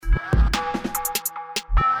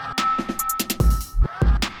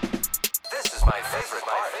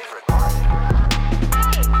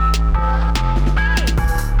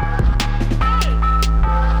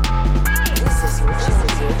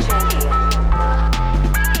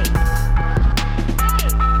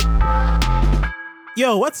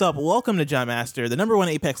Yo, what's up? Welcome to Jump Master, the #1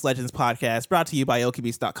 Apex Legends podcast, brought to you by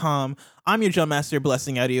OKBeast.com. I'm your Jump Master,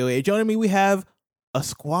 Blessing Audio. Joining me, we have a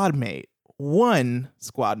squad mate. One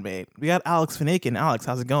squad mate. We got Alex Finnegan. Alex,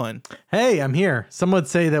 how's it going? Hey, I'm here. Some would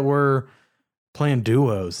say that we're playing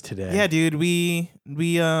duos today. Yeah, dude. We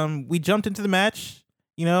jumped into the match.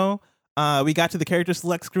 You know, we got to the character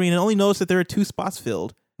select screen and only noticed that there are 2 spots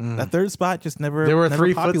filled. That third spot just never. There were never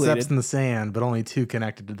 3 populated. footsteps in the sand, but only 2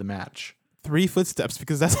 connected to the match. 3 footsteps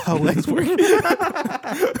because that's how legs work. It's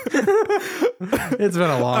been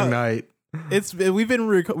a long night. We've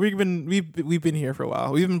been here for a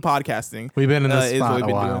while. We've been podcasting. We've been in this spot a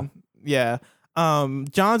while. Yeah.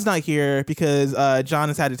 John's not here because John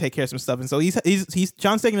has had to take care of some stuff, and so he's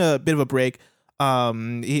John's taking a bit of a break.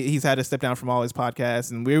 He's had to step down from all his podcasts,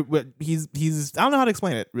 and he's I don't know how to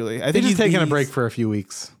explain it really. I think he's taking a break for a few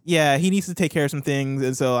weeks. Yeah, he needs to take care of some things,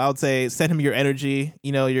 and so I would say send him your energy,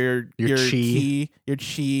 you know, your chi,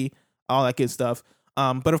 all that good stuff.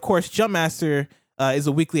 But of course, Jump Master is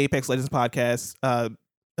a weekly Apex Legends podcast.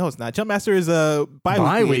 No, it's not. Jump Master is a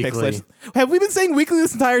bi-weekly Apex Legends. Have we been saying weekly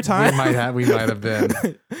this entire time? We might have been.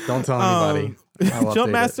 Don't tell anybody.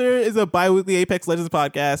 Jump Master is a bi-weekly Apex Legends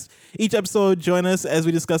podcast. Each episode, join us as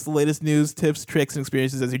we discuss the latest news, tips, tricks, and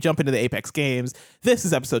experiences as we jump into the Apex games. This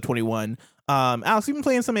is episode 21. Alex, you've been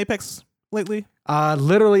playing some Apex lately?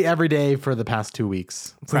 Literally every day for the past 2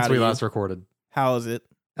 weeks since we last recorded. How is it?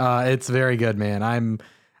 It's very good, man.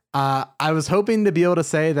 I was hoping to be able to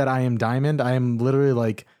say that I am Diamond. I am literally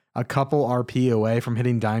like a couple RP away from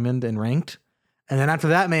hitting Diamond in ranked. And then after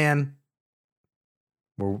that, man,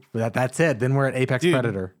 that's it. Then we're at Apex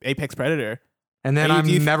Predator. Apex Predator. And then I'm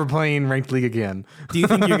never playing Ranked League again. Do you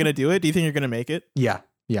think you're going to do it? Do you think you're going to make it? Yeah,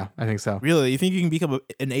 I think so. Really? You think you can become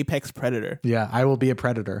an Apex Predator? Yeah, I will be a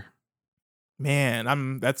Predator.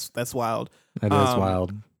 Man, that's wild. That is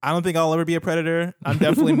wild. I don't think I'll ever be a Predator. I'm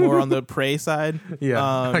definitely more on the prey side. Yeah,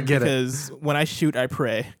 I get because when I shoot, I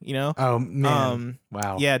pray, you know? Oh, man.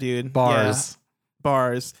 Wow. Yeah, dude. Bars. Yeah.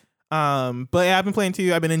 Bars. But yeah, I've been playing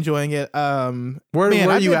too. I've been enjoying it. Where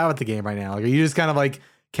are you at with the game right now? Like, are you just kind of like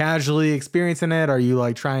casually experiencing it? Are you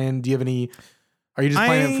like trying? Do you have any? Are you just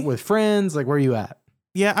playing it with friends? Like, where are you at?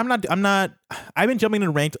 Yeah, I'm not. I've been jumping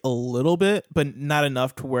in ranked a little bit, but not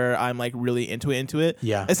enough to where I'm like really into it.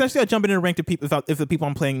 Yeah. Essentially, I jump in ranked if the people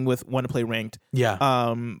I'm playing with want to play ranked.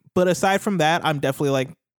 Yeah. But aside from that, I'm definitely like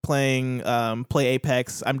playing play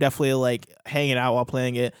Apex. I'm definitely like hanging out while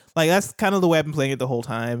playing it. Like that's kind of the way I've been playing it the whole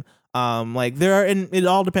time. Like and it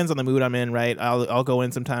all depends on the mood I'm in, right? I'll go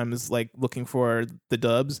in sometimes like looking for the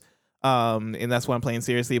dubs, and that's why I'm playing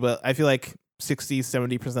seriously. But I feel like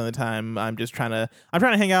 60-70% of the time I'm trying to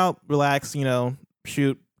hang out, relax, you know,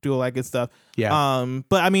 shoot, do all that good stuff. Yeah.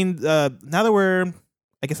 But I mean, now that we're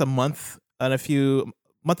I guess about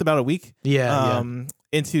a week.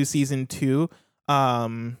 Into season 2, I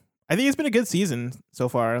think it's been a good season so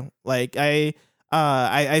far. Like I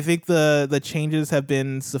think the changes have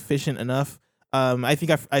been sufficient enough. I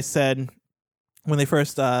think I said when they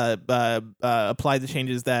first applied the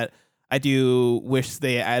changes that I do wish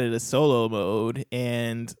they added a solo mode,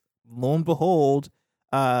 and lo and behold,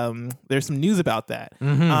 there's some news about that.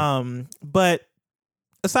 Mm-hmm. But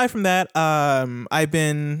aside from that, I've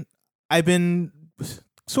been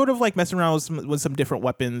sort of like messing around with some different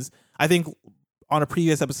weapons. I think on a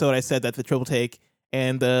previous episode I said that the triple take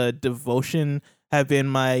and the devotion have been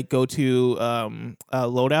my go-to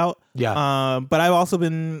loadout. Yeah. But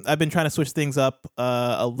I've been trying to switch things up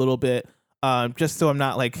a little bit, just so I'm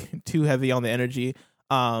not like too heavy on the energy.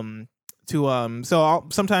 Sometimes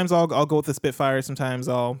I'll go with the Spitfire. Sometimes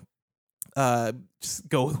I'll just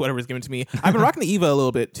go with whatever's given to me. I've been rocking the Eva a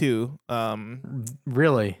little bit too.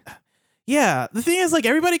 Really? Yeah. The thing is, like,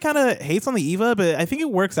 everybody kind of hates on the Eva, but I think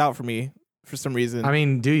it works out for me for some reason. I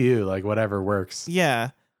mean, do you? Like, whatever works. Yeah.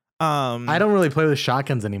 I don't really play with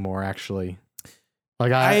shotguns anymore, actually.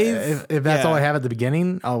 Like, if that's all I have at the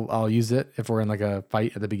beginning, I'll use it if we're in like a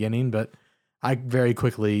fight at the beginning. But I very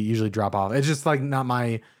quickly usually drop off. It's just like not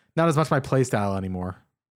as much my play style anymore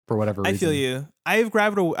for whatever reason. I feel you. I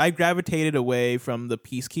gravitated away from the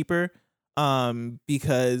Peacekeeper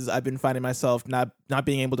because I've been finding myself not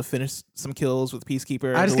being able to finish some kills with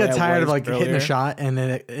Peacekeeper. I just got tired of like hitting a shot and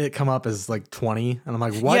then it come up as like 20 and I'm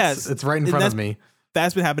like, what? Yes, it's right in front of me.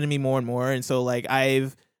 That's been happening to me more and more, and so like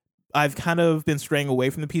I've kind of been straying away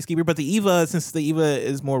from the Peacekeeper. But the Eva, since the Eva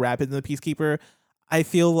is more rapid than the Peacekeeper, I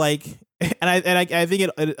feel like, and I think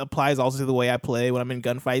it applies also to the way I play when I'm in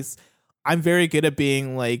gunfights. I'm very good at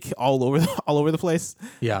being like all over the place.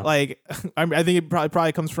 Yeah, like I think it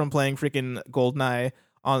probably comes from playing freaking GoldenEye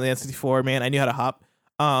on the N64. Man, I knew how to hop.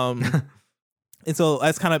 And so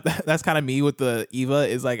that's kind of me with the Eva,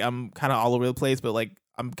 is like I'm kind of all over the place, but like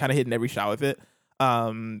I'm kind of hitting every shot with it.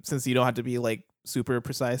 Since you don't have to be like super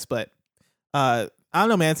precise, but I don't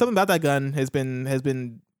know, man. Something about that gun has been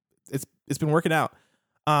it's been working out.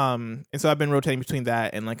 And so I've been rotating between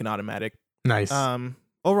that and like an automatic. Nice.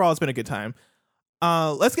 Overall, it's been a good time.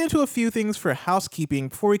 Let's get into a few things for housekeeping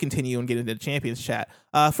before we continue and get into the Champions chat.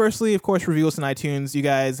 Firstly, of course, review us on iTunes. You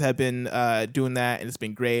guys have been doing that, and it's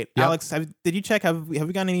been great. Yep. Alex, did you check? Have we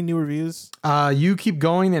gotten any new reviews? You keep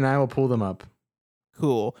going, and I will pull them up.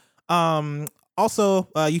 Cool. Also,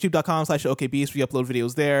 youtube.com/OKBeast. We upload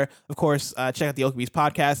videos there. Of course, check out the OKBeast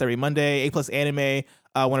podcast every Monday, A+ Anime,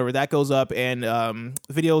 whenever that goes up, and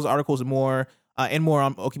videos, articles, and more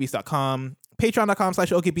on okbeast.com.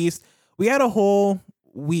 Patreon.com/OKBeast. We had a whole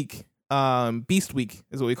week, Beast Week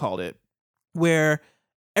is what we called it, where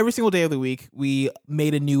every single day of the week we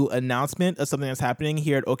made a new announcement of something that's happening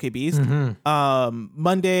here at OKBeast. Mm-hmm.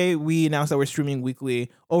 Monday, we announced that we're streaming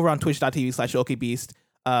weekly over on twitch.tv/OKBeast.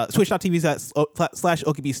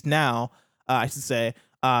 Twitch.tv/OKBeast now, I should say.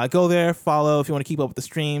 Go there, follow if you want to keep up with the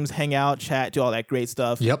streams, hang out, chat, do all that great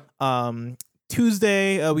stuff. Yep.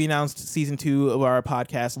 Tuesday, we announced season 2 of our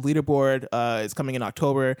podcast Leaderboard. It's coming in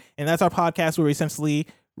October, and that's our podcast where we essentially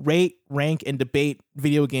rate, rank, and debate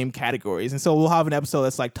video game categories. And so we'll have an episode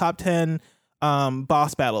that's like top 10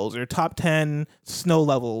 boss battles, or top 10 snow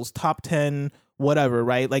levels, top 10 whatever,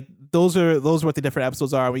 right? Like those are what the different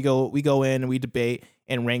episodes are. We go in and we debate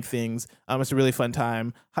and rank things. It's a really fun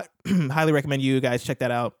time. Highly recommend you guys check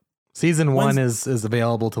that out. Season 1 is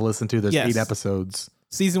available to listen to. There's 8 episodes.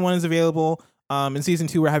 Season 1 is available. In season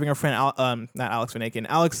 2, we're having our friend not Alex Van Aken,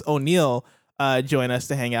 Alex O'Neill join us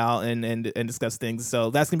to hang out and discuss things. So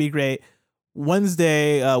that's gonna be great.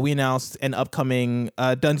 Wednesday, we announced an upcoming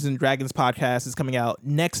Dungeons and Dragons podcast is coming out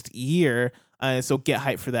next year. So get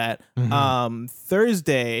hyped for that. Mm-hmm.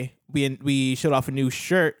 Thursday, we showed off a new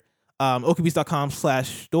shirt.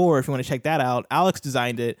 okbeast.com/store if you want to check that out. Alex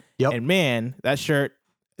designed it. Yep. And man, that shirt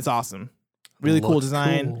is awesome. Really cool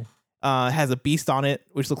design. Cool. Has a beast on it,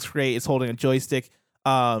 which looks great. It's holding a joystick.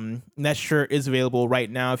 And that shirt is available right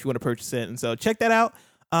now if you want to purchase it. And so check that out.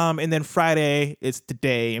 And then Friday is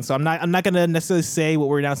today. And so I'm not going to necessarily say what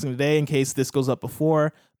we're announcing today in case this goes up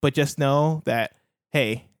before, but just know that,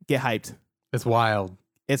 hey, get hyped. It's wild.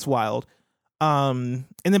 It's wild. And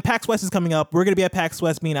then PAX West is coming up. We're going to be at PAX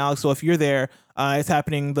West, me and Alex. So if you're there, it's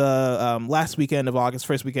happening the last weekend of August,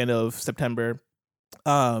 first weekend of September.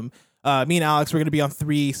 Me and Alex, we're going to be on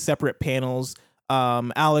 3 separate panels.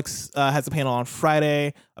 Alex has a panel on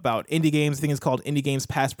Friday about indie games. I think it's called Indie Games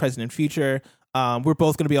Past, Present, and Future. We're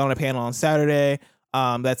both going to be on a panel on Saturday.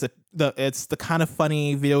 It's the kind of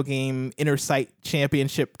funny video game inter-site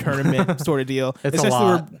championship tournament sort of deal. It's a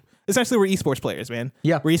lot. Essentially, we're esports players, man.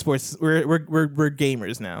 Yeah, we're esports. We're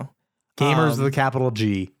gamers now. Gamers with a capital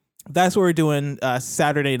G. That's what we're doing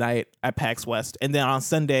Saturday night at PAX West, and then on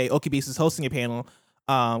Sunday, OKBeast is hosting a panel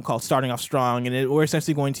called Starting Off Strong, and we're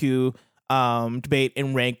essentially going to debate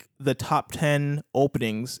and rank the top 10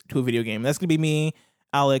 openings to a video game. That's going to be me,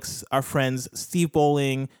 Alex, our friends Steve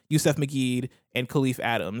Bowling, Yusef Magid, and Khalif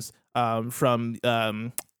Adams from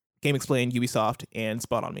Game Explained, Ubisoft, and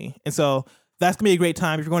Spot On Me. And so that's going to be a great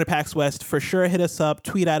time. If you're going to PAX West, for sure hit us up,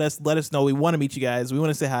 tweet at us, let us know. We want to meet you guys. We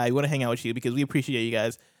want to say hi. We want to hang out with you because we appreciate you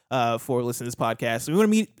guys for listening to this podcast. So we want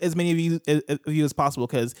to meet as many of you as possible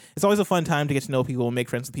because it's always a fun time to get to know people and make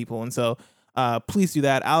friends with people. And so please do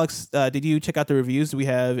that. Alex, did you check out the reviews? Do we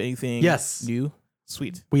have anything new?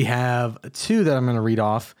 Sweet. We have 2 that I'm going to read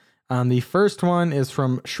off. The first one is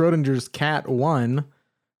from Schrodinger's Cat 1.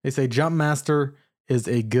 They say Jumpmaster is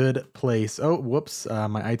a good place. Oh, whoops.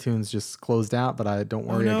 My iTunes just closed out, but don't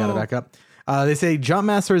worry. I got it back up. They say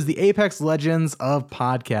Jumpmaster is the Apex Legends of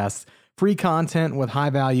podcasts. Free content with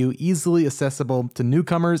high value, easily accessible to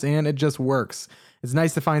newcomers, and it just works. It's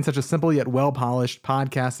nice to find such a simple yet well-polished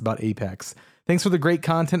podcast about Apex. Thanks for the great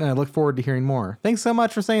content, and I look forward to hearing more. Thanks so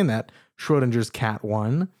much for saying that, Schrodinger's Cat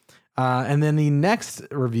 1. And then the next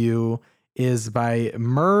review is by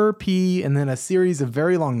Mer P, and then a series of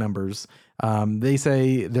very long numbers. They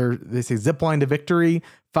say Zipline to Victory,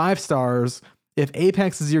 5 stars. If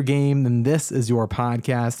Apex is your game, then this is your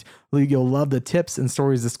podcast. You'll love the tips and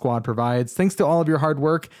stories the squad provides. Thanks to all of your hard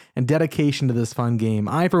work and dedication to this fun game.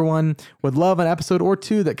 I, for one, would love an episode or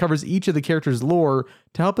 2 that covers each of the characters' lore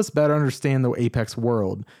to help us better understand the Apex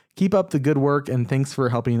world. Keep up the good work, and thanks for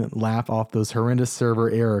helping laugh off those horrendous server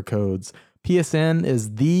error codes. PSN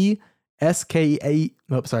is the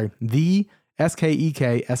SKEKSIS,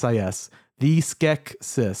 the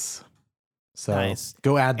Skeksis. So nice.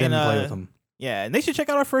 Go add them and play with them. Yeah, and they should check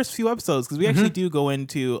out our first few episodes because we actually do go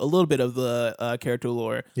into a little bit of the character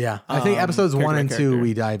lore. Yeah, I think episodes 1 and 2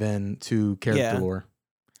 we dive into character lore.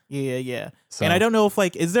 Yeah. So, and I don't know if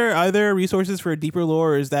is there other resources for deeper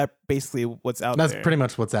lore, or is that basically what's out there? That's pretty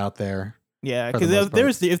much what's out there. Yeah, because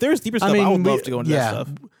if there's deeper stuff, I would love to go into that stuff.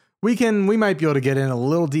 We might be able to get in a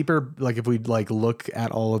little deeper, if we look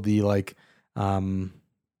at all of the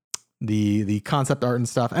the concept art and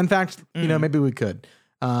stuff. In fact, maybe we could.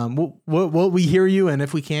 We hear you, and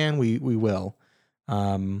if we can, we will.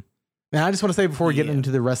 And I just want to say before we get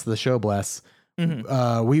into the rest of the show, Bless, we've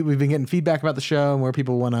been getting feedback about the show and where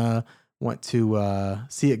people want to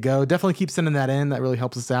see it go. Definitely keep sending that in. That really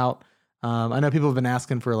helps us out. I know people have been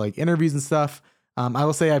asking for interviews and stuff. I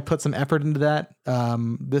will say I put some effort into that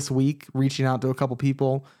this week, reaching out to a couple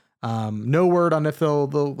people. No word on if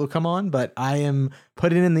they'll come on, but I am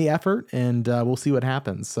putting in the effort, and we'll see what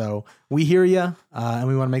happens. So we hear you, and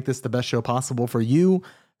we want to make this the best show possible for you.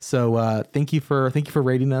 So thank you for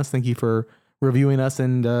rating us, thank you for reviewing us,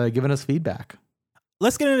 and giving us feedback.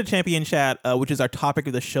 Let's get into Champion Chat, which is our topic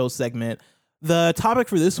of the show segment. The topic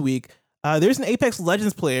for this week: there's an Apex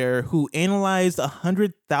Legends player who analyzed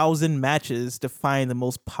 100,000 matches to find the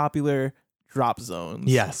most popular drop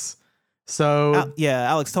zones. Yes. So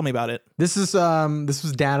Alex, tell me about it. This was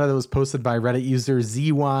data that was posted by Reddit user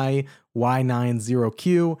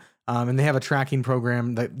ZYY90Q, and they have a tracking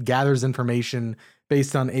program that gathers information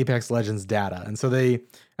based on Apex Legends data. And so I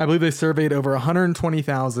believe they surveyed over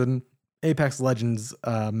 120,000 Apex Legends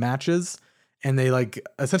matches, and they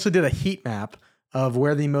essentially did a heat map of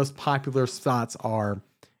where the most popular spots are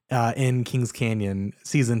in Kings Canyon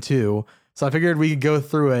Season 2. So I figured we could go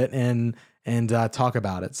through it and talk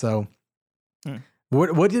about it. So.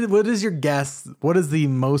 What is your guess? What is the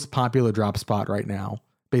most popular drop spot right now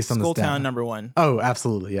based on the stat? Skulltown number 1. Oh,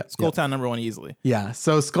 absolutely. Yeah. Skulltown number 1 easily. Yeah.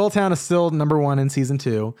 So Skulltown is still number 1 in Season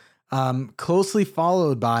 2. Closely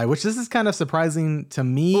followed by, which this is kind of surprising to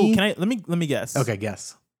me. Ooh, let me guess. Okay,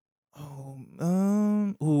 guess.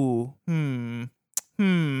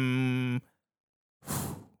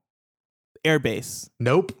 Airbase.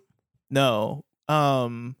 Nope. No.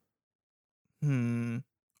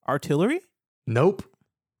 Artillery? Nope.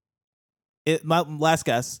 My last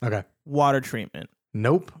guess. Okay. Water treatment.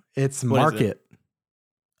 Nope. It's market.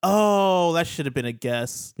 Oh, that should have been a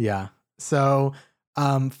guess. Yeah. So,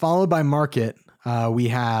 followed by market, we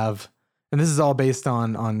have, and this is all based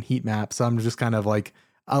on heat map. So I'm just kind of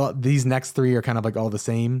these next 3 are kind of all the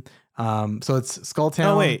same. So it's Skulltown.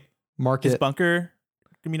 Oh wait, market. Is Bunker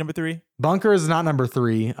gonna be number 3? Bunker is not number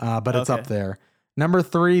 3, but it's up there. Number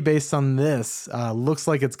 3, based on this, looks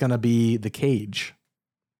like it's gonna be the cage.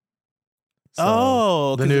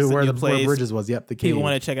 So the new where Bridges was. Yep, the cage. People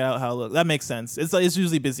want to check out how it looks. That makes sense. It's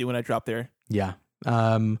usually busy when I drop there. Yeah.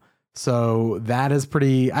 So that is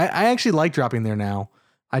pretty. I actually like dropping there now.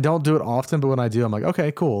 I don't do it often, but when I do, I'm like,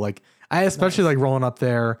 okay, cool. I especially like rolling up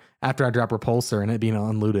there after I drop Repulsor and it being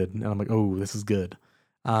unlooted, and I'm like, oh, this is good.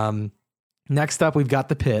 Next up, we've got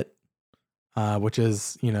the pit. Which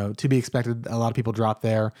is, to be expected. A lot of people drop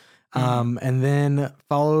there. And then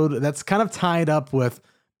followed, that's kind of tied up with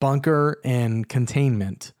Bunker and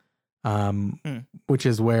Containment, which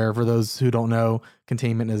is where, for those who don't know,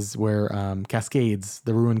 Containment is where Cascades,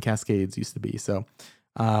 the ruined Cascades used to be. So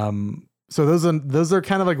those are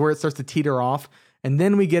kind of where it starts to teeter off. And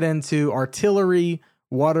then we get into Artillery,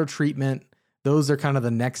 Water Treatment. Those are kind of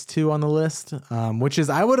the next 2 on the list, which is,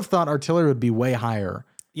 I would have thought Artillery would be way higher.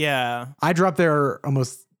 Yeah. I drop there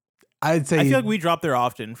almost, I'd say. I feel like we drop there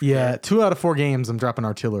often. Yeah. Sure. 2 out of 4 games, I'm dropping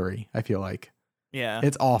Artillery, I feel like. Yeah.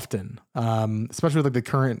 It's often, especially with the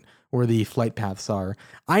current where the flight paths are.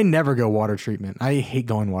 I never go Water Treatment. I hate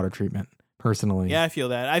going Water Treatment, personally. Yeah, I feel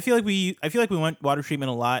that. I feel like we went Water Treatment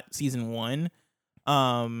a lot Season 1.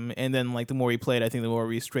 And then the more we played, I think the more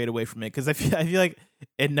we strayed away from it, because I feel like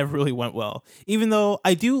it never really went well. Even though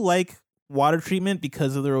I do like Water Treatment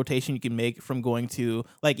because of the rotation you can make from going to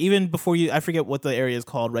even before I forget what the area is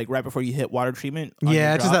called, right before you hit Water Treatment.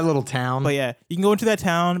 Yeah, it's just that little town. But yeah, you can go into that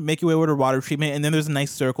town, make your way over to Water Treatment, and then there's a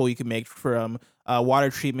nice circle you can make from Water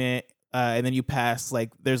Treatment, and then you pass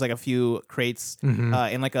there's a few crates and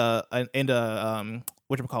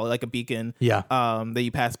whatchamacallit, a beacon. Yeah. That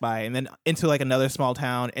you pass by, and then into another small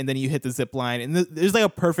town, and then you hit the zip line, and there's a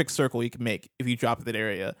perfect circle you can make if you drop that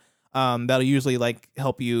area. That'll usually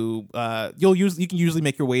help you. You can usually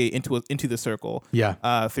make your way into the circle.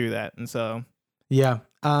 Yeah. Through that, and so. Yeah.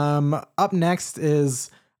 Up next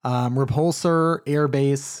is Repulsor,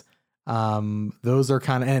 Airbase. Those are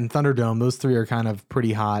kind of, and Thunderdome. Those 3 are kind of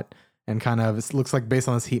pretty hot, and kind of, it looks like based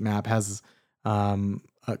on this heat map has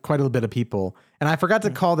quite a bit of people. And I forgot to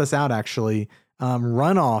call this out actually.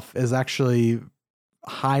 Runoff is actually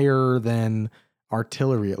higher than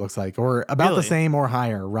artillery, it looks like, or about the same or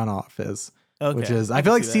higher. Runoff is, which is I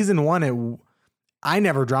feel like season one. I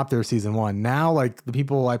never dropped their season one. Now, like the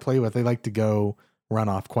people I play with, they like to go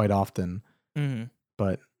runoff quite often. Mm-hmm.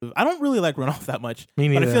 But I don't really like runoff that much. Me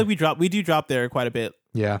neither. But I feel like we do drop there quite a bit.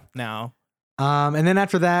 Yeah. Now. And then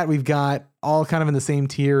after that, we've got all kind of in the same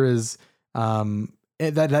tier as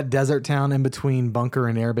that desert town in between bunker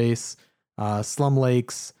and airbase, Slum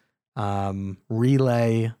Lakes,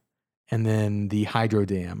 Relay, and then the hydro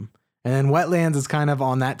dam. And then wetlands is kind of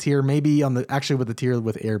on that tier, maybe with the tier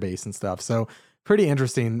with airbase and stuff. So pretty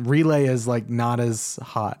interesting. Relay is like not as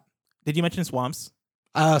hot. Did you mention swamps?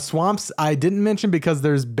 Swamps I didn't mention because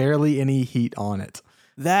there's barely any heat on it.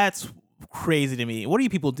 That's crazy to me. What are you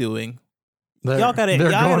people doing? They're going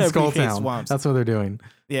Skulltown. Swamps. That's what they're doing.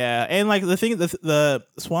 Yeah, and like the thing, the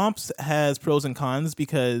swamps has pros and cons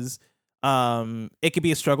because it could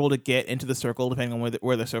be a struggle to get into the circle depending on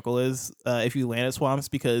where the circle is if you land at swamps,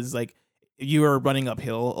 because like you are running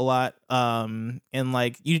uphill a lot, and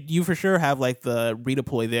like you for sure have like the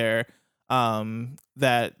redeploy there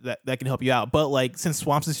that can help you out. But like since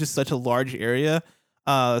swamps is just such a large area,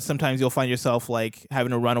 sometimes you'll find yourself like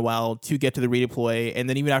having to run a while to get to the redeploy, and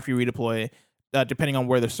then even after you redeploy, depending on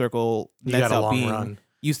where the circle nets out being,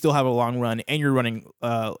 you still have a long run and you're running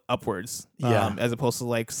upwards, as opposed to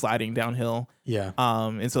like sliding downhill. Yeah.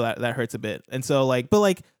 And so that hurts a bit. And so like, but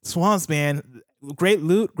like swamps, man, great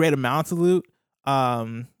loot, great amounts of loot.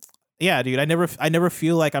 Yeah, dude, I never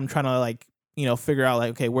feel like I'm trying to like, figure out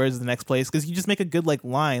like, okay, where's the next place? Cause you just make a good like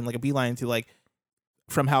line, like a beeline to like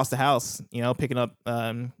from house to house, picking up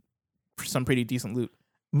some pretty decent loot.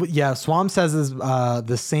 Yeah, Swamps has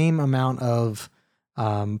the same amount of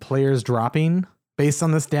players dropping based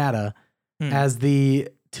on this data as the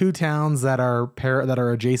two towns that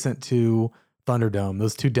are adjacent to Thunderdome,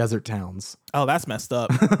 those two desert towns. Oh, that's messed up.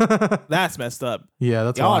 That's messed up. Yeah,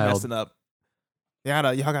 that's y'all wild. Are messing up. Y'all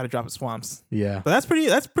gotta drop at Swamps. Yeah, but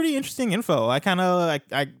that's pretty interesting info. I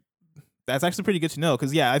that's actually pretty good to know,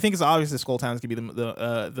 because I think it's obvious that Skulltown's gonna be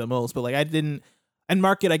the most, but like I didn't. And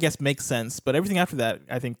market, I guess, makes sense, but everything after that,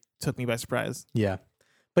 I think, took me by surprise. Yeah,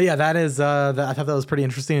 but yeah, that is. I thought that was pretty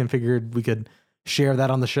interesting, and figured we could share that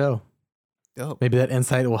on the show. Dope. Maybe that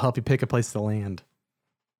insight will help you pick a place to land.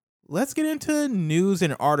 Let's get into news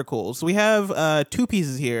and articles. We have two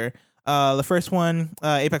pieces here. The first one,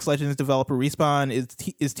 Apex Legends developer Respawn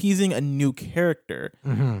is teasing a new character.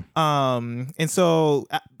 Mm-hmm. And so,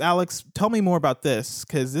 Alex, tell me more about this,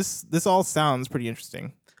 because this all sounds pretty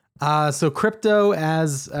interesting. So crypto,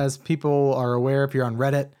 as people are aware, if you're on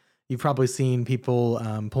Reddit, you've probably seen people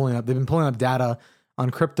they've been pulling up data on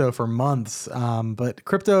crypto for months. But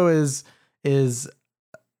crypto is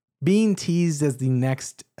being teased as the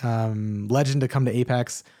next legend to come to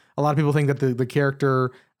Apex. A lot of people think that the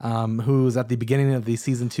character who's at the beginning of the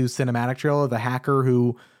season 2 cinematic trailer, the hacker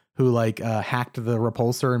who hacked the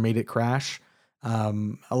repulsor and made it crash, a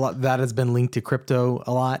lot that has been linked to crypto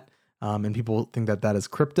a lot. And people think that is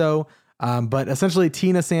crypto. But essentially,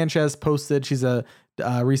 Tina Sanchez posted, she's a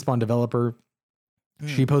Respawn developer.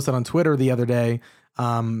 She posted on Twitter the other day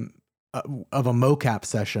of a mocap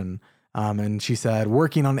session. And she said,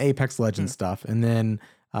 working on Apex Legends stuff. And then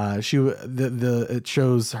it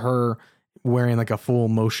shows her wearing like a full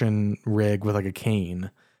motion rig with like a cane.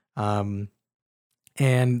 And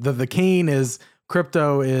the cane is,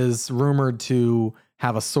 crypto is rumored to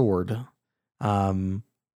have a sword.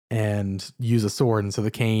 And use a sword, and so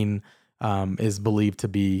the cane is believed to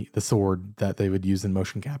be the sword that they would use in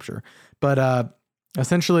motion capture. But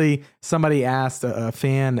essentially, somebody asked, a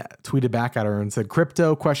fan tweeted back at her and said,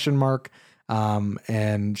 "Crypto?" ?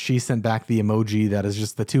 And she sent back the emoji that is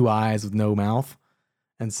just the two eyes with no mouth.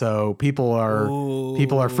 And so people are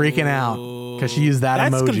freaking out because she used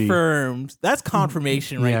that emoji. That's confirmed. That's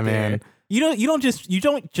confirmation right there. Man. You don't just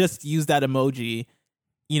use that emoji.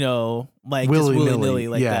 Like just willy-nilly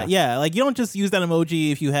like that. Yeah, like you don't just use that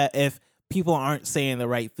emoji if people aren't saying the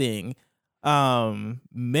right thing.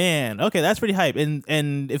 Man, okay, that's pretty hype.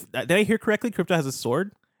 And if did I hear correctly, crypto has a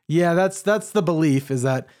sword? Yeah, that's the belief, is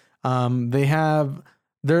that they have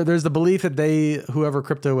there's the belief that whoever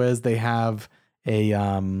crypto is, they have they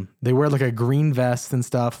wear like a green vest and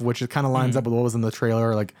stuff, which kind of lines up with what was in the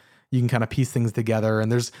trailer. Like you can kind of piece things together. And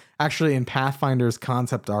there's actually in Pathfinder's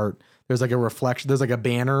concept art, there's like a reflection. There's like a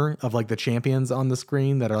banner of like the champions on the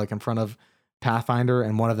screen that are like in front of Pathfinder.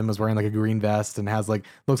 And one of them is wearing like a green vest and has like,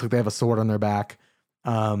 looks like they have a sword on their back.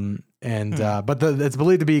 But it's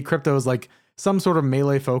believed to be crypto is like some sort of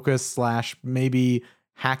melee focus / maybe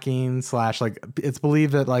hacking / like it's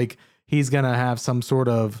believed that like he's gonna have some sort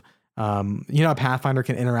of Pathfinder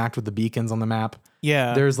can interact with the beacons on the map.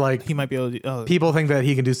 Yeah, there's like he might be able to. People think that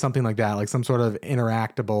he can do something like that, like some sort of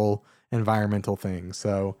interactable environmental thing.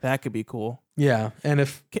 So that could be cool. Yeah, and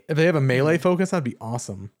if they have a melee focus, that'd be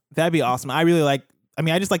awesome. That'd be awesome. I really like. I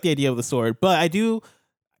mean, I just like the idea of the sword, but I do.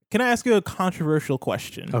 Can I ask you a controversial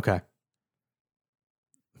question? Okay.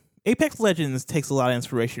 Apex Legends takes a lot of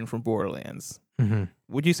inspiration from Borderlands. Mm-hmm.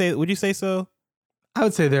 Would you say so? I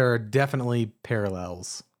would say there are definitely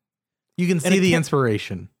parallels. You can see the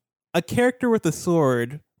inspiration. A character with a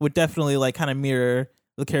sword would definitely like kind of mirror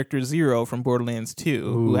the character Zero from Borderlands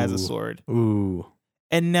 2, who has a sword. Ooh.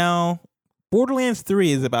 And now Borderlands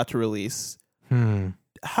 3 is about to release.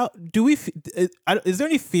 How do we? Is there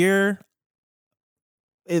any fear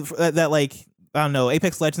that like, I don't know,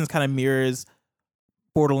 Apex Legends kind of mirrors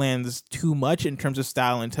Borderlands too much in terms of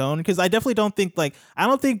style and tone? Because I definitely don't think I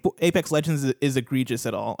don't think Apex Legends is egregious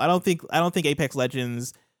at all. I don't think Apex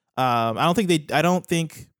Legends. I don't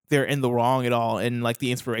think they're in the wrong at all in like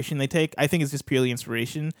the inspiration they take. I think it's just purely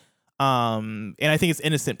inspiration. And I think it's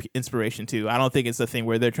innocent inspiration too. I don't think it's a thing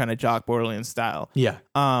where they're trying to jock Borderlands style. Yeah.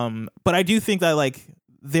 But I do think that like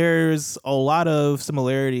there's a lot of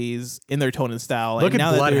similarities in their tone and style. Look and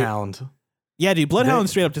at Bloodhound. Yeah, dude,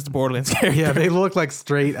 Bloodhound's straight up just a Borderlands character. Yeah, they look like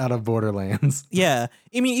straight out of Borderlands. Yeah,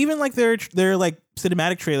 I mean, even like their like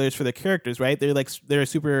cinematic trailers for their characters, right? They're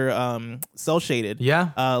super cell shaded.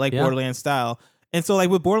 Yeah, Borderlands style. And so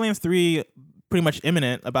like with Borderlands 3 pretty much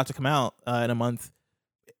imminent, about to come out in a month,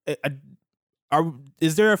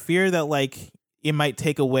 is there a fear that like it might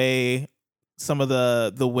take away some of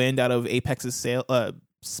the wind out of Apex's sales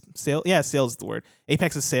is the word.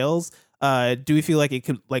 Apex's sales. Do we feel like it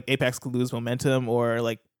could like Apex could lose momentum or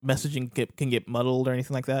like messaging can get muddled or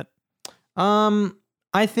anything like that?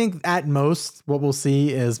 I think at most what we'll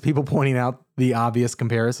see is people pointing out the obvious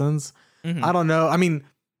comparisons. Mm-hmm. I don't know. I mean,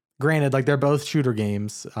 granted, like they're both shooter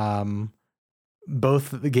games.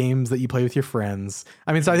 Both the games that you play with your friends.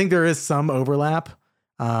 I mean, so I think there is some overlap.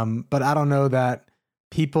 But I don't know that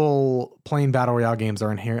people playing battle royale games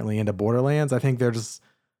are inherently into Borderlands. I think they're just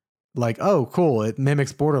like, oh, cool, it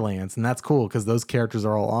mimics Borderlands, and that's cool because those characters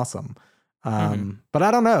are all awesome. But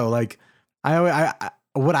I don't know. Like, I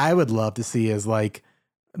what I would love to see is like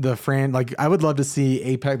I would love to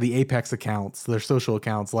see the Apex accounts, their social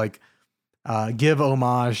accounts, like give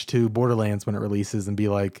homage to Borderlands when it releases and be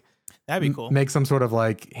like, that'd be cool. Make some sort of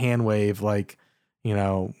like hand wave, like, you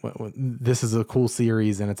know, this is a cool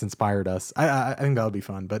series and it's inspired us. I think that would be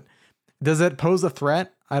fun. But does it pose a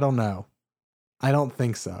threat? I don't know. I don't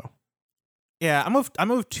think so. Yeah,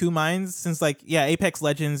 I'm of two minds since like, yeah, Apex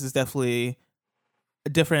Legends is definitely a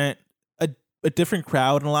different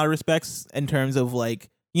crowd in a lot of respects in terms of like,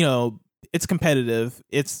 you know, it's competitive.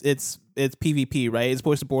 It's PvP, right? As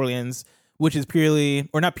opposed to Borderlands, which is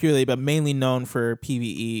not purely, but mainly known for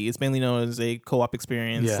PvE. It's mainly known as a co-op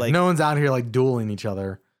experience. Yeah, like no one's out here like dueling each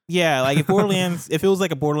other. Yeah, like if it was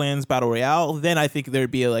like a Borderlands battle royale, then I think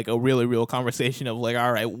there'd be like a really real conversation of like,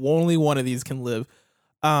 all right, only one of these can live.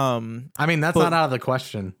 I mean, that's not out of the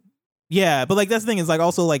question. Yeah, but like that's the thing is like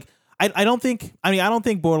also like I don't think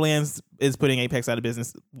Borderlands is putting Apex out of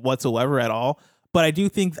business whatsoever at all. But I do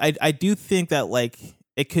think that like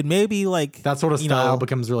it could maybe like that sort of style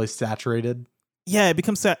becomes really saturated. Yeah, it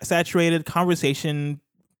becomes saturated. Conversation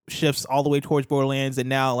shifts all the way towards Borderlands, and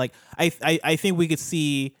now like I think we could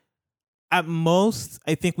see at most.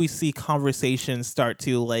 I think we see conversations start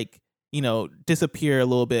to like disappear a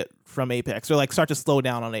little bit from Apex or like start to slow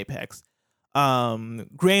down on Apex.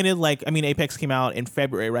 Granted, like I mean, Apex came out in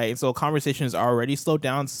February, right? And so conversations already slowed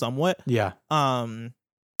down somewhat. Yeah. And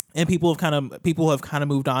people have kind of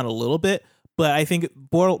moved on a little bit, but I think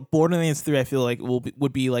Borderlands 3 I feel like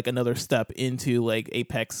would be like another step into like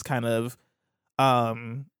Apex kind of I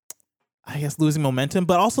guess losing momentum,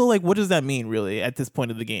 but also like what does that mean really at this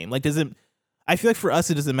point of the game? Like I feel like for us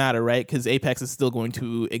it doesn't matter, right? Cuz Apex is still going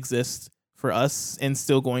to exist for us and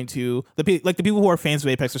still going to the people who are fans of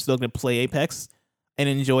Apex are still going to play Apex and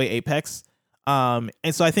enjoy Apex. And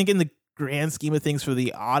so I think in the grand scheme of things for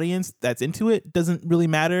the audience that's into it doesn't really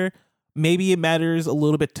matter. Maybe it matters a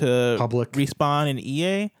little bit to public Respawn and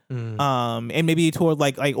EA, and maybe toward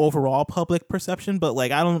like overall public perception. But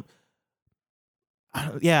like I don't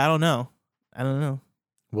know.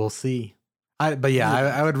 We'll see. I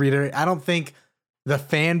would reiterate. I don't think the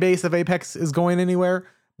fan base of Apex is going anywhere.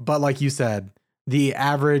 But like you said, the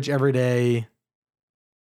average everyday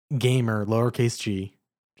gamer, lowercase g,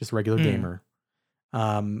 just regular gamer,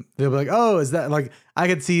 they'll be like, oh, is that like, I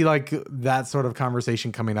could see like that sort of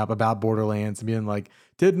conversation coming up about Borderlands and being like,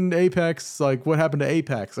 didn't Apex, like what happened to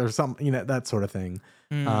Apex or something, that sort of thing.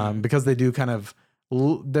 Because they do kind of,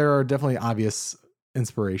 there are definitely obvious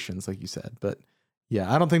inspirations, like you said, but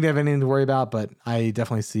yeah, I don't think they have anything to worry about, but I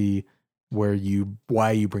definitely see why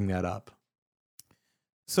you bring that up.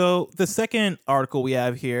 So the second article we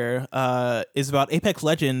have here is about Apex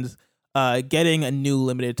Legends getting a new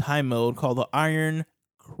limited time mode called the Iron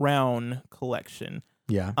Crown Collection.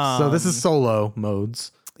 Yeah. So this is solo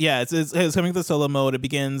modes. Yeah, it's coming to the solo mode. It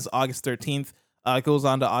begins August 13th. It goes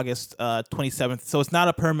on to August 27th. So it's not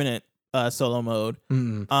a permanent solo mode.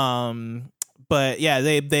 Mm-mm. But yeah,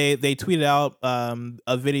 they tweeted out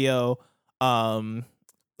a video.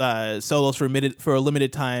 Solos for a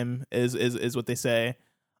limited time is what they say.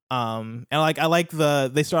 And like I like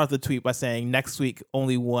they start off the tweet by saying next week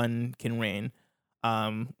only one can reign,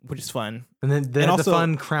 which is fun. And then they have also the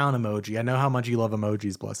fun crown emoji. I know how much you love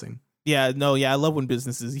emojis, Blessing. Yeah, I love when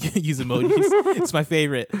businesses use emojis. It's my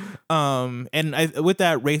favorite. And with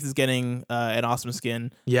that, Wraith is getting an awesome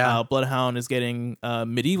skin. Yeah. Bloodhound is getting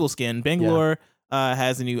medieval skin. Bangalore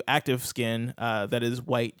has a new active skin that is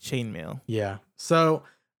white chainmail. Yeah. So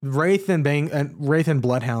Wraith and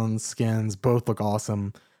Bloodhound skins both look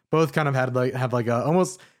awesome. Both kind of have like a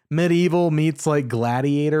almost medieval meets like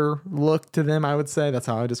gladiator look to them. I would say that's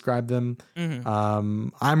how I describe them. Mm-hmm.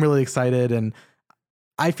 I'm really excited, and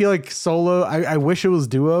I feel like solo. I wish it was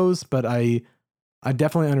duos, but I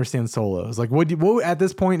definitely understand solos. Like, what at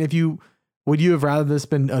this point, would you have rather this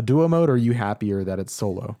been a duo mode, or are you happier that it's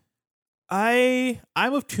solo? I'm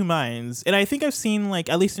of two minds, and I think I've seen like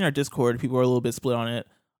at least in our Discord, people are a little bit split on it.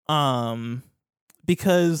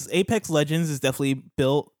 Because Apex Legends is definitely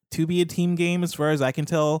built to be a team game, as far as I can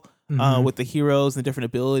tell, with the heroes and different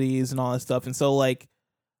abilities and all that stuff. And so, like,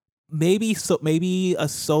 maybe a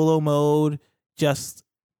solo mode just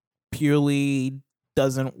purely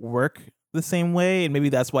doesn't work the same way, and maybe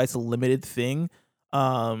that's why it's a limited thing.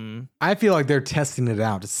 I feel like they're testing it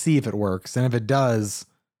out to see if it works, and if it does,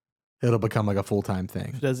 it'll become like a full-time thing.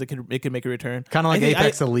 If it does, it could make a return. Kind of like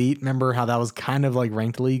Apex Elite. Remember how that was kind of like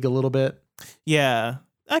ranked league a little bit? Yeah,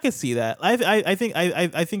 I can see that. I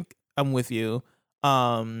think I'm with you.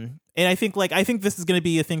 And I think this is gonna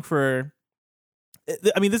be a thing for.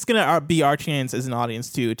 I mean, this is gonna be our chance as an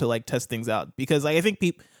audience too to like test things out, because like, I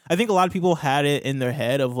think a lot of people had it in their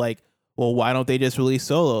head of like, well, why don't they just release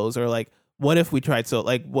solos, or like, what if we tried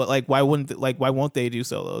why won't they do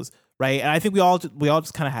solos, right? And I think we all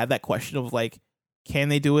just kind of had that question of like, can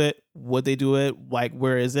they do it? Would they do it? Like,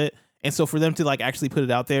 where is it? And so for them to like actually put it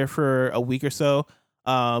out there for a week or so,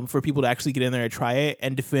 for people to actually get in there and try it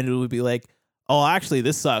and definitively be like, oh, actually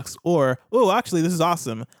this sucks, or oh, actually this is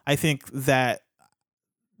awesome. I think that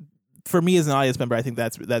for me as an audience member, I think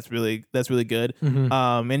that's really good.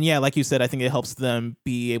 Mm-hmm. And yeah, like you said, I think it helps them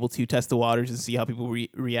be able to test the waters and see how people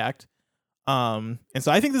react. And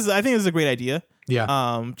so I think this is a great idea.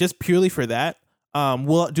 Yeah. Just purely for that.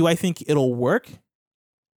 Do I think it'll work?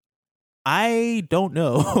 I don't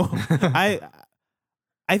know. I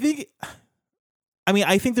think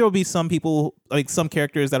there will be some people, like some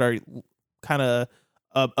characters that are kind of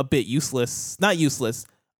a bit useless, not useless,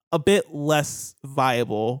 a bit less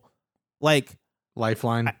viable, like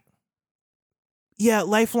Lifeline.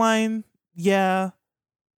 Lifeline. Yeah.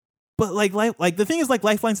 But like the thing is, like,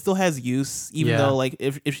 Lifeline still has use, even though like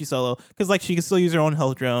if she's solo, because like she can still use her own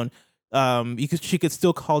health drone. She could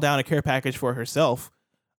still call down a care package for herself,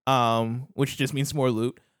 which just means more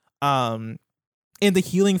loot. And the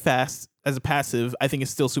healing fast as a passive, I think,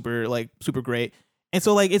 is still super great. And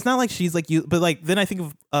so like it's not like she's like you, but like then I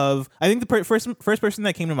think of I think the first person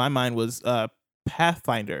that came to my mind was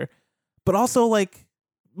Pathfinder, but also like,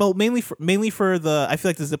 well, mainly for the, I feel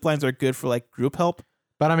like the zip lines are good for like group help.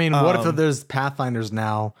 But I mean, what if there's Pathfinders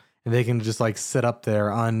now and they can just like sit up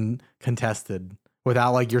there uncontested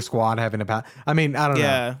without like your squad having a path? I mean, I don't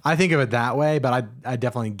know. I think of it that way, but I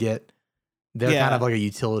definitely get they're kind of like a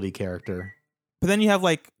utility character. But then you have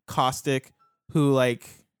like Caustic, who like,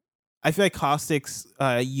 I feel like Caustic's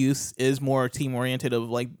use is more team oriented,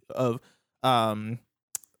 of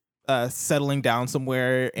settling down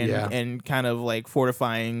somewhere and kind of like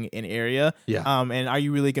fortifying an area. Yeah. And are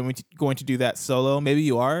you really going to do that solo? Maybe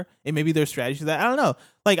you are, and maybe there's strategy to that. I don't know.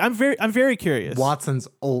 Like I'm very curious. Watson's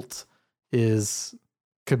ult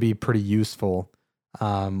could be pretty useful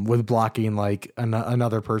with blocking like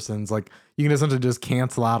another person's, like you can essentially just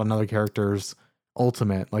cancel out another character's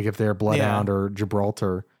ultimate, like if they're Bloodhound or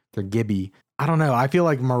Gibraltar, they're Gibby. I don't know. I feel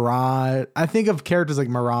like Mirage. I think of characters like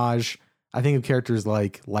Mirage, I think of characters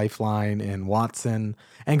like Lifeline and Watson.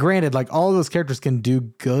 And granted, like all of those characters can do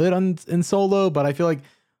good in solo, but I feel like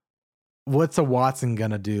what's a Watson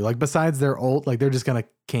gonna do? Like besides their ult, like they're just gonna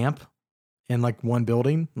camp in like one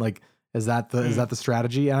building. Like is that the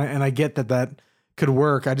strategy? And I get that could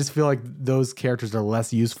work. I just feel like those characters are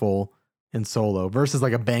less useful in solo versus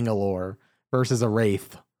like a Bangalore versus a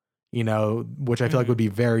Wraith, you know, which I feel like would be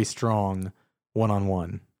very strong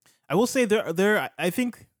one-on-one. I will say I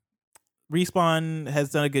think Respawn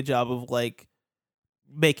has done a good job of like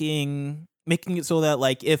making it so that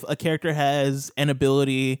like if a character has an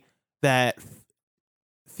ability that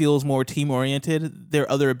feels more team oriented, their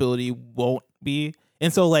other ability won't be.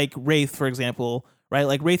 And so like Wraith, for example, right?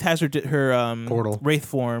 Like Wraith has her Portal Wraith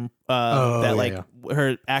form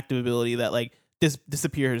her active ability that like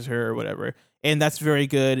disappears her or whatever. And that's very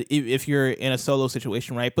good if you're in a solo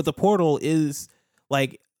situation, right? But the portal is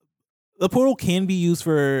like the portal can be used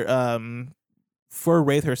for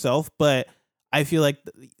Wraith herself, but I feel like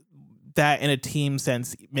that in a team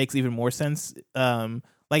sense makes even more sense.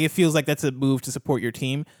 Like it feels like that's a move to support your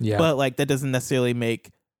team, but like that doesn't necessarily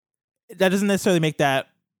make that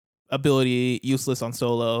ability useless on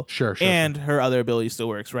solo. Sure. And her other ability still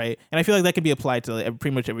works, right? And I feel like that could be applied to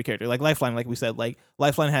pretty much every character. Like Lifeline, like we said, like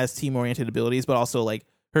Lifeline has team oriented abilities, but also like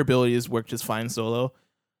her abilities work just fine solo.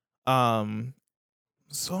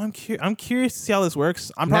 So I'm curious to see how this works.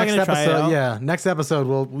 I'm probably gonna try it out. Yeah, next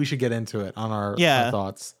episode we should get into it on our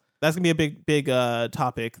thoughts. That's gonna be a big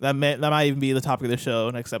topic. That might even be the topic of the show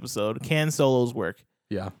next episode. Can solos work?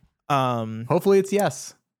 Yeah. Hopefully it's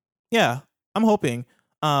yes. Yeah, I'm hoping.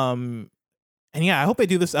 And yeah, I hope they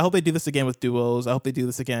do this. I hope they do this again with duos. I hope they do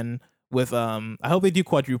this again with I hope they do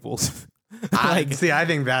quadruples. I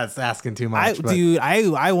think that's asking too much.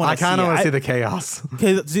 I want. I kind of want to see the chaos.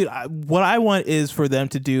 Because dude, what I want is for them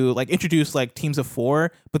to do like introduce like teams of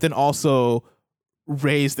 4, but then also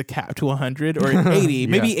raise the cap to 100 or 80,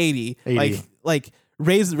 maybe 80. Like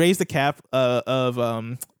raise the cap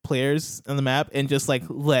of players on the map and just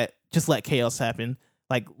let chaos happen.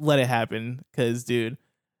 Like let it happen, because dude,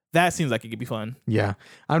 that seems like it could be fun. Yeah,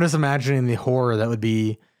 I'm just imagining the horror that would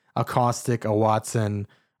be a Caustic, a Watson,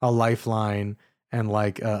 a Lifeline, and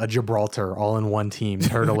like a Gibraltar all in one team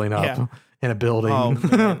turtling up in a building. Oh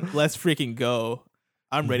man, let's freaking go!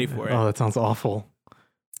 I'm ready for it. Oh, that sounds awful.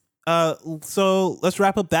 So let's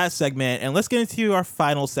wrap up that segment and let's get into our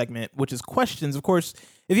final segment, which is questions. Of course,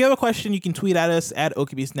 if you have a question, you can tweet at us at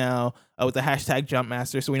OkiBeast with the hashtag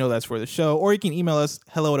Jumpmaster, so we know that's for the show. Or you can email us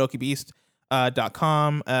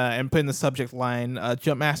hello@okibeast.com and put in the subject line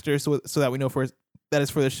Jumpmaster so that we know that is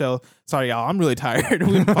for the show. Sorry, y'all. I'm really tired.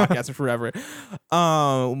 We've been podcasting forever.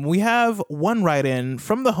 We have one write-in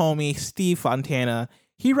from the homie, Steve Fontana.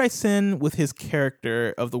 He writes in with his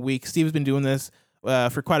character of the week. Steve's been doing this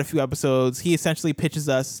for quite a few episodes. He essentially pitches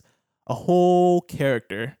us a whole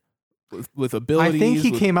character with abilities. I think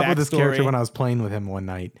he came up with this character when I was playing with him one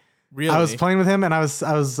night. Really? I was playing with him and I was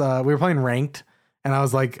we were playing ranked and I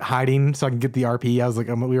was like hiding so I can get the RP. I was like,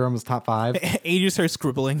 we were almost top 5. You just started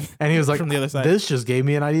scribbling. And he was like, from the other side. This just gave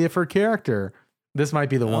me an idea for a character. This might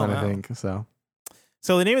be the one, wow. I think. So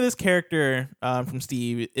the name of this character from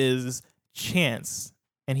Steve is Chance.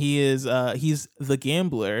 And he's the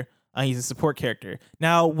gambler. He's a support character.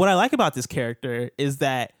 Now, what I like about this character is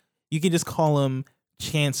that you can just call him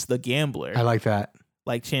Chance the Gambler. I like that.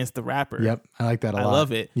 Like Chance the Rapper. Yep, I like that a lot. I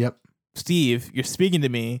love it. Yep. Steve, you're speaking to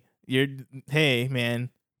me. Hey, man,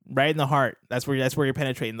 right in the heart. That's where you're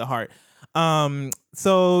penetrating the heart.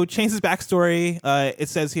 So Chance's backstory, it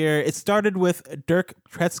says here, it started with Dirk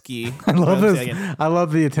Tretzky. I love this. I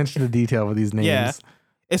love the attention to detail with these names. Yeah.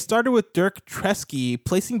 It started with Dirk Tretzky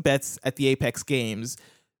placing bets at the Apex Games.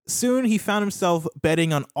 Soon he found himself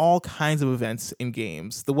betting on all kinds of events in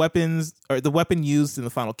games, the weapon used in the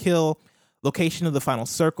final kill, location of the final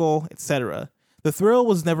circle, etc. The thrill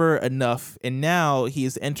was never enough, and now he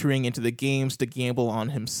is entering into the games to gamble on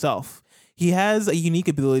himself. He has a unique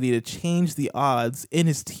ability to change the odds in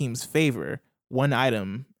his team's favor, one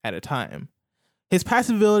item at a time. His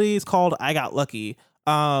passive ability is called I Got Lucky.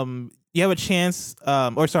 You have a chance,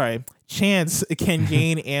 Chance can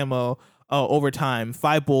gain ammo over time,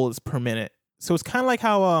 5 bullets per minute. So it's kind of like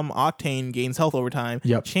how Octane gains health over time.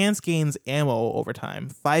 Yep. Chance gains ammo over time,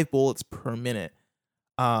 5 bullets per minute.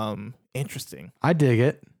 Interesting. I dig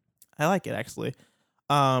it. I like it, actually.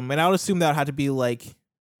 And I would assume that would have to be like,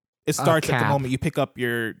 it starts at the moment you pick up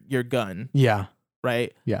your gun. Yeah.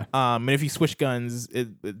 Right? Yeah. And if you switch guns,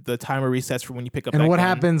 the timer resets for when you pick up and that what gun.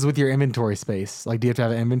 Happens with your inventory space? Like, do you have to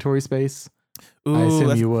have an inventory space? Ooh,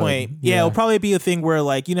 that's the point. Yeah, it'll probably be a thing where,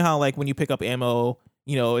 like, you know how, like, when you pick up ammo,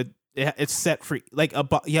 you know, it's set for, like,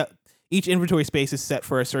 each inventory space is set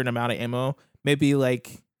for a certain amount of ammo. Maybe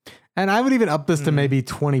like, and I would even up this to maybe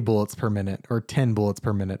 20 bullets per minute or 10 bullets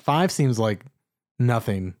per minute. 5 seems like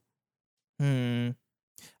nothing.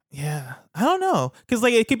 Yeah, I don't know, because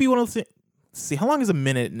like it could be one of those. See, how long is a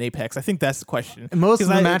minute in Apex? I think that's the question. And most of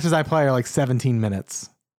the matches I play are like 17 minutes.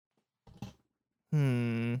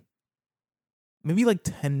 Maybe like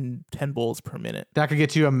 10 bullets per minute. That could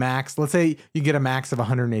get you a max. Let's say you get a max of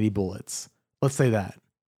 180 bullets. Let's say that.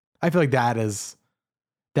 I feel like that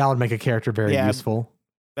would make a character very useful.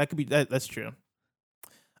 That could be that's true.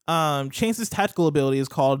 Chance's tactical ability is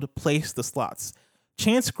called Place the Slots.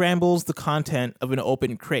 Chance scrambles the content of an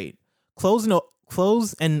open crate. Close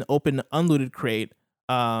and open unlooted crate.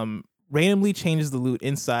 Randomly changes the loot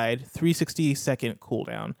inside. 360-second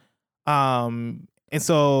cooldown. And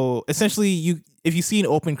so essentially, if you see an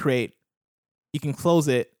open crate, you can close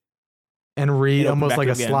it and read almost like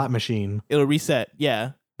a slot machine. It'll reset.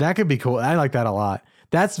 Yeah, that could be cool. I like that a lot.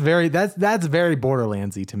 That's very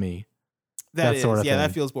Borderlandsy to me. That sort of thing.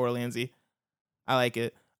 That feels Borderlandsy. I like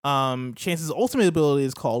it. Chance's ultimate ability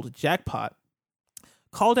is called Jackpot.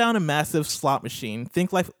 Call down a massive slot machine.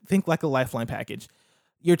 Think like a lifeline package.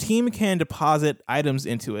 Your team can deposit items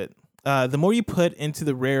into it. The more you put into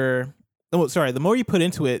the rarer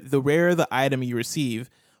the rarer the item you receive.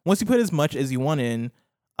 Once you put as much as you want in,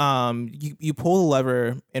 you pull the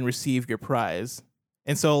lever and receive your prize.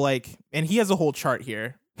 And so and he has a whole chart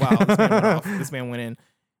here. Wow, this man went off. This man went in.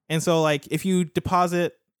 And so if you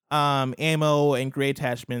deposit ammo and gray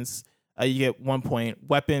attachments, you get 1 point.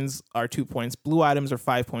 Weapons are 2 points. Blue items are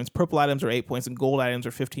 5 points. Purple items are 8 points, and gold items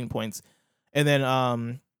are 15 points. And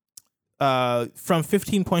then from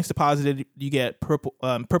 15 points deposited, you get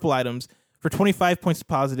purple items. For 25 points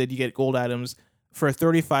deposited, you get gold items. For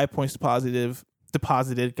 35 points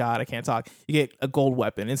deposited, God, I can't talk. You get a gold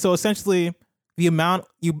weapon. And so essentially, the amount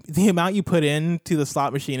you put into the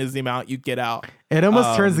slot machine is the amount you get out. It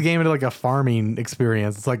almost turns the game into like a farming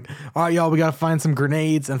experience. It's like, all right, y'all, we gotta find some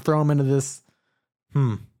grenades and throw them into this.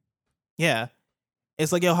 Yeah,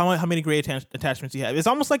 it's like, yo, how many grenade attachments do you have? It's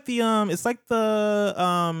almost like the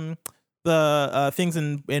things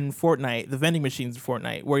in Fortnite, the vending machines in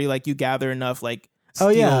Fortnite, where you gather enough steel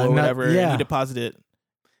or whatever, and you deposit it.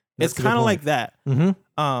 It's kind of like that.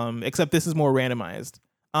 Except this is more randomized.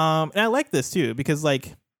 And I like this too, because I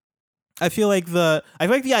feel like the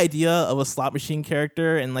idea of a slot machine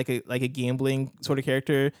character and like a gambling sort of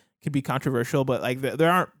character could be controversial, but there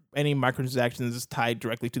aren't any microtransactions tied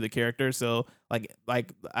directly to the character, so I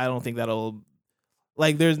don't think that'll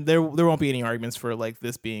there won't be any arguments for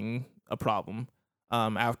this being a problem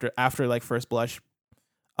after first blush.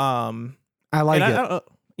 I like it.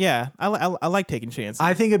 I like taking chances.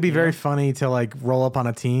 I think it'd be very funny to roll up on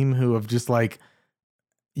a team who have just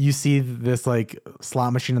you see this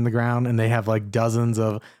slot machine in the ground and they have dozens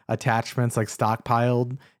of attachments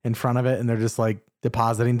stockpiled in front of it, and they're just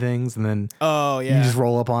depositing things, and then you just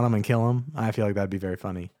roll up on them and kill them. I feel like that'd be very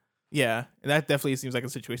funny. Yeah, that definitely seems like a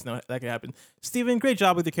situation that could happen. Steven, great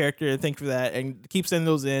job with your character. Thank you for that, and keep sending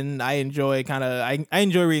those in. I enjoy I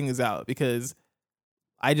enjoy reading this out because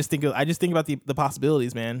I just think about the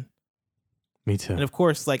possibilities, man. Me too. And of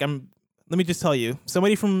course, let me just tell you,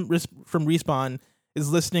 somebody from Respawn is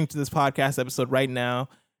listening to this podcast episode right now,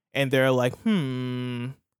 and they're like,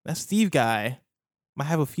 that Steve guy might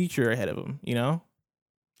have a future ahead of him,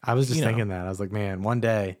 I was just thinking that. I was like, man, one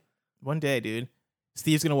day, dude,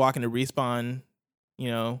 Steve's going to walk into Respawn,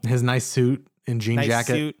 his nice suit and jean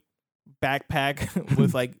jacket, backpack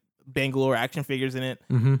with Bangalore action figures in it.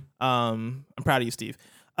 I'm proud of you, Steve.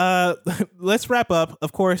 Let's wrap up.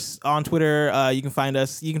 Of course, on Twitter, you can find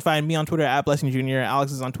us. You can find me on Twitter at Blessing Jr.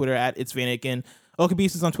 Alex is on Twitter at It's Vanakin.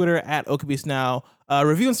 Okabeast is on Twitter at Okabeast Now.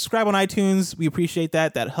 Review and subscribe on iTunes. We appreciate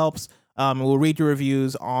that. That helps. We'll read your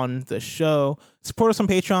reviews on the show. Support us on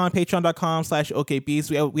Patreon,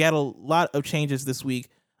 patreon.com/OKBeast. We had a lot of changes this week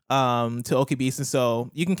to OKBeast, and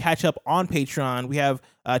so you can catch up on Patreon. We have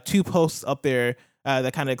 2 posts up there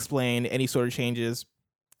that kind of explain any sort of changes.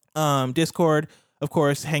 Discord, of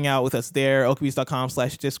course, hang out with us there,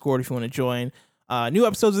 OKBeast.com/Discord if you want to join. New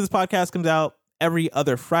episodes of this podcast comes out every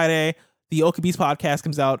other Friday. The OKBeast podcast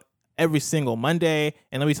comes out every single Monday,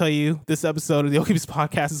 and let me tell you, this episode of the OKBeast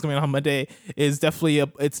podcast is coming out on Monday. It's definitely a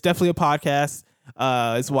podcast.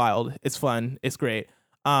 It's wild, it's fun, it's great.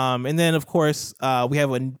 And then of course, we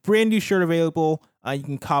have a brand new shirt available. You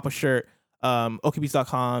can cop a shirt,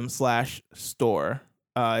 okbeast.com/store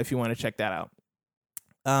if you want to check that out.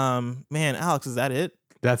 Man, Alex, is that it?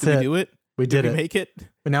 That's did it. We do it? We did we make it?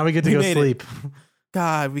 But now we get to go sleep.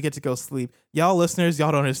 God, we get to go sleep. Y'all listeners,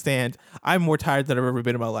 y'all don't understand. I'm more tired than I've ever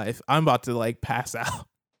been in my life. I'm about to pass out.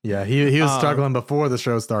 Yeah, he was struggling before the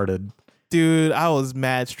show started. Dude, I was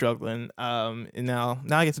mad struggling. And now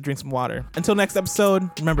I get to drink some water. Until next episode,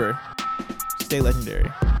 remember, stay legendary.